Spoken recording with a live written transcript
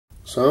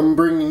So I'm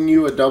bringing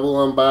you a double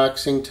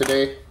unboxing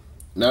today.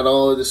 Not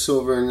all of the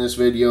silver in this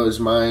video is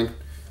mine.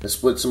 I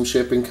split some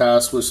shipping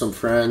costs with some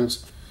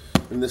friends.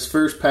 And this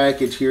first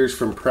package here is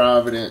from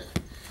Provident.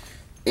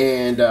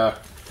 And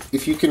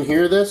if you can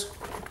hear this,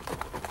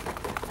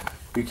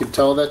 you can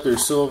tell that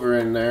there's silver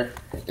in there.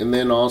 And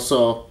then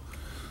also,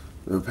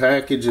 the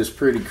package is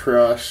pretty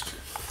crushed.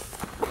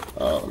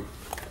 I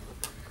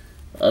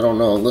don't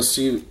know. Let's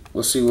see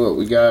what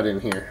we got in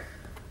here.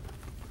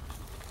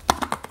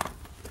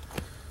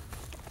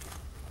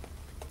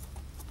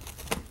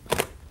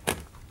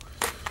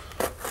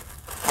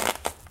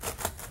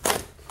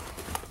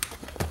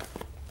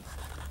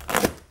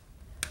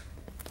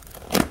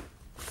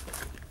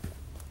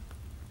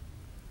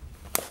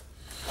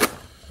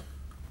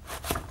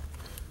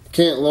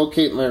 Can't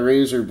locate my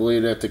razor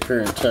blade at the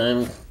current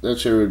time. That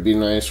sure would be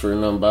nice for an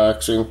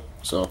unboxing.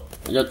 So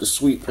I got the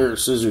sweet pair of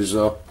scissors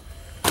though.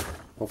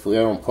 Hopefully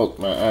I don't poke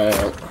my eye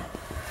out.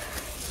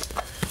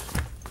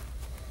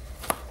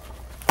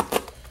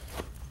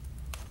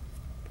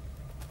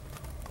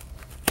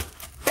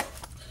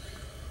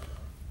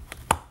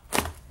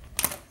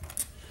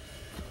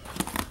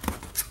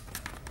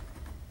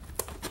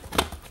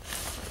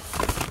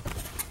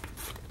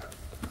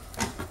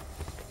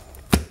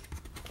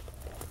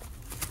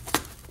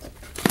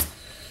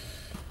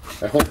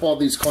 I hope all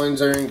these coins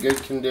are in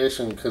good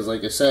condition because,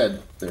 like I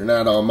said, they're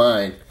not all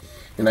mine.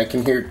 And I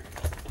can hear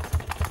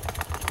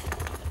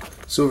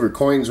silver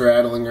coins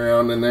rattling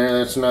around in there.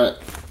 That's not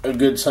a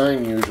good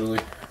sign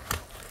usually.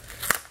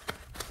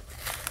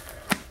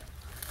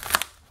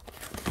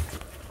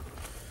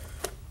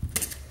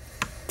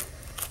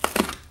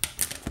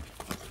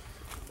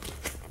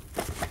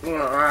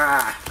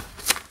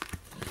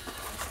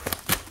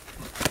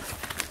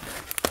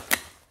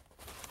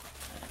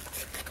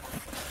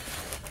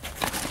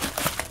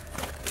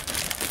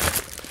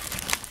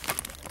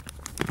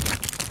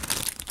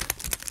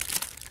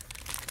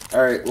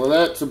 Alright, well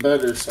that's a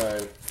better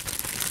sign.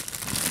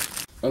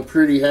 I'm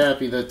pretty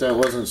happy that that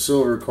wasn't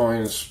silver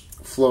coins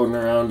floating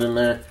around in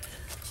there,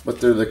 but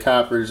they're the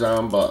copper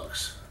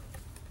zombucks.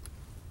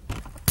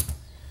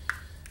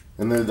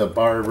 And they're the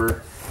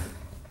barber.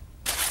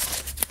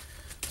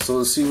 So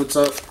let's see what's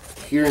up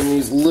here in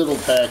these little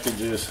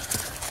packages.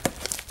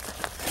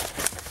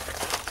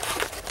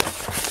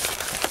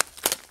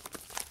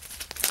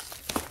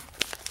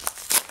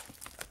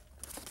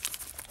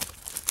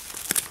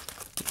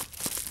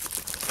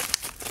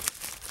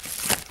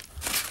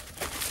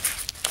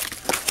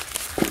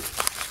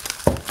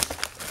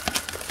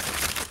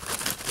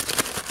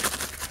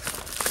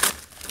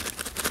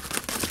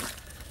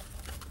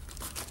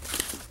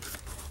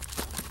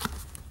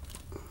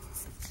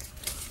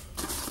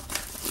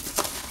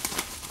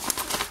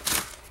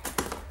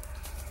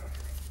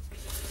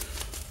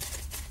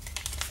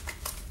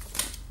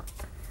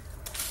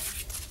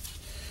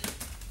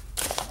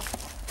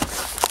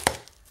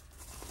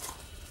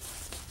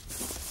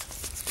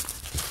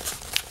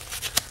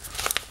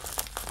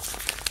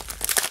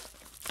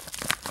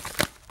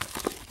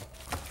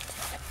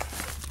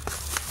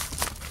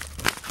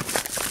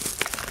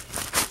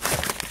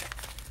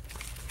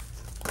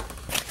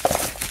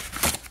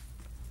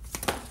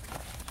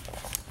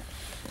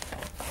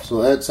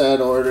 So that's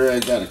that order.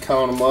 I gotta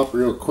count them up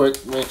real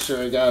quick, make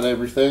sure I got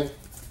everything.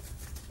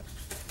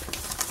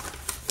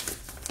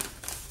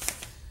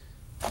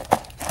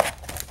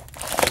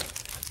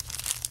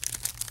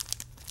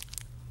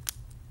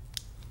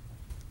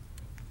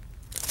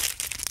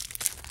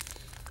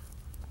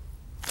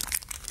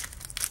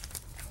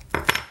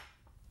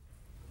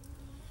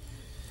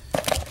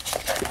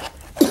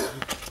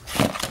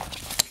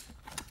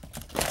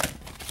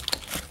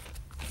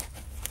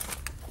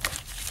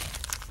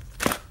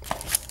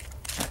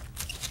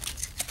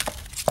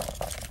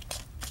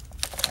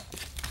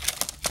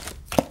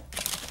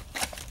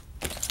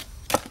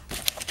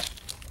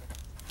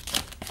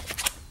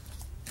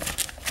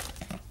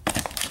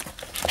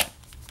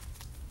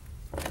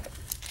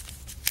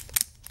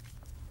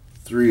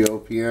 Three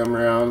OPM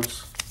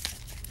rounds.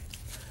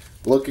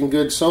 Looking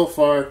good so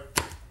far.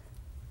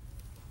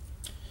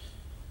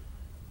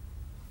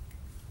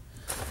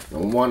 A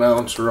 1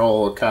 ounce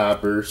roll of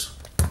coppers.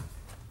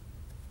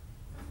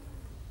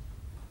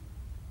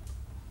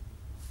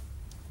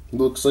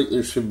 Looks like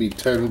there should be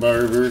 10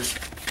 barbers.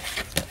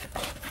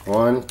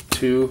 1,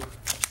 2,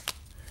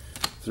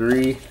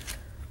 3,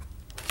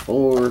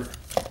 4,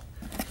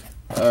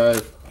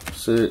 5,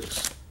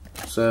 6,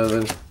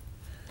 7,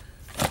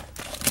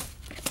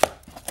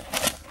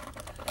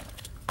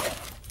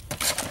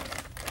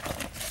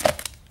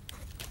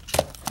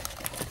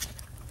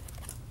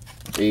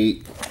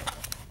 8,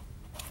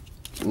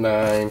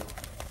 9,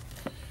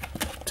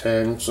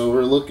 10. So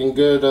we're looking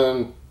good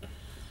on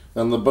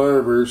the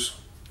barbers.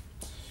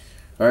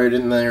 Alright,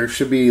 and there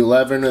should be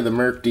 11 of the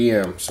Merc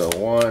DM. So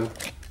 1,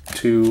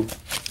 2,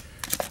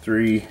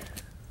 3,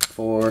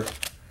 4,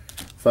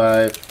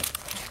 5,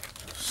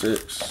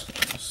 6,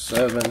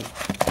 7,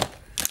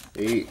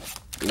 8,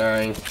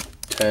 9,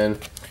 10,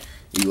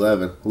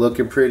 11.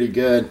 Looking pretty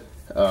good.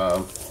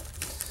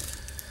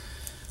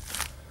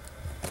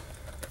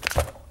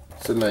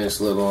 a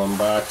nice little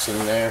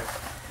unboxing there.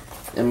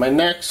 And my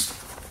next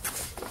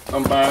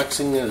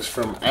unboxing is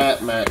from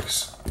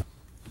Apmex.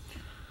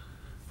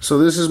 So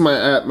this is my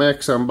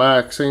Apmex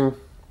unboxing.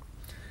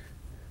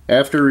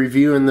 After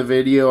reviewing the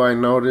video, I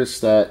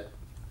noticed that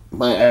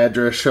my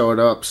address showed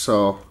up,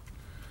 so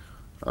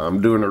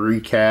I'm doing a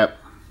recap.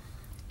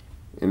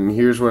 And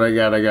here's what I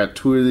got. I got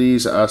 2 of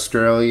these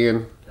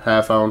Australian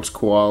half-ounce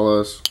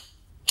koalas,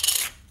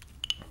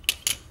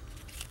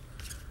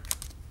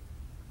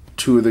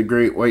 2 of the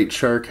great white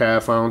shark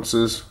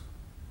half-ounces,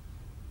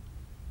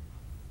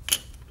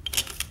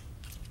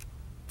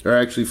 or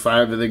actually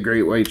 5 of the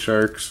great white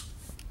sharks.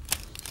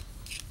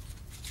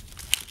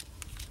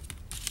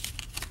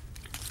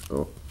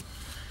 Oh.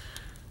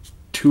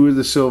 2 of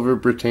the silver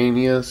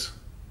Britannias.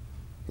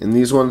 And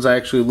these ones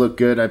actually look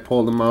good. I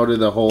pulled them out of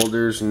the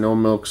holders, no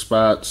milk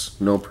spots,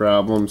 no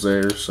problems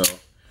there, so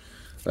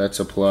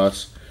that's a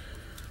plus.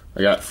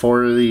 I got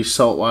 4 of these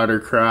saltwater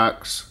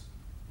crocs.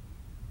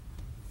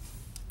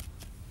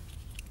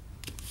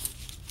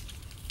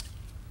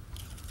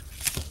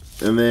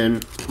 And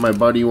then my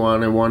buddy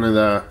wanted one of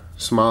the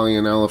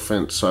Somalian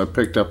elephants, so I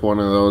picked up one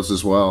of those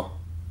as well.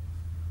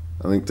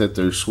 I think that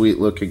they're sweet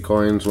looking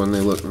coins when they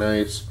look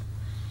nice.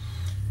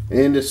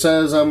 And it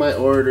says on my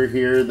order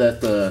here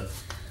that the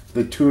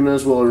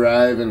tunas will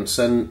arrive in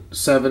 7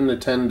 to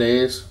 10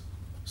 days.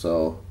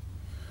 So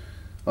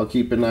I'll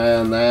keep an eye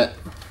on that.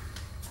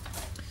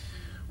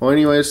 Well,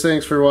 anyways,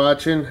 thanks for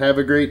watching. Have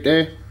a great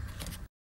day.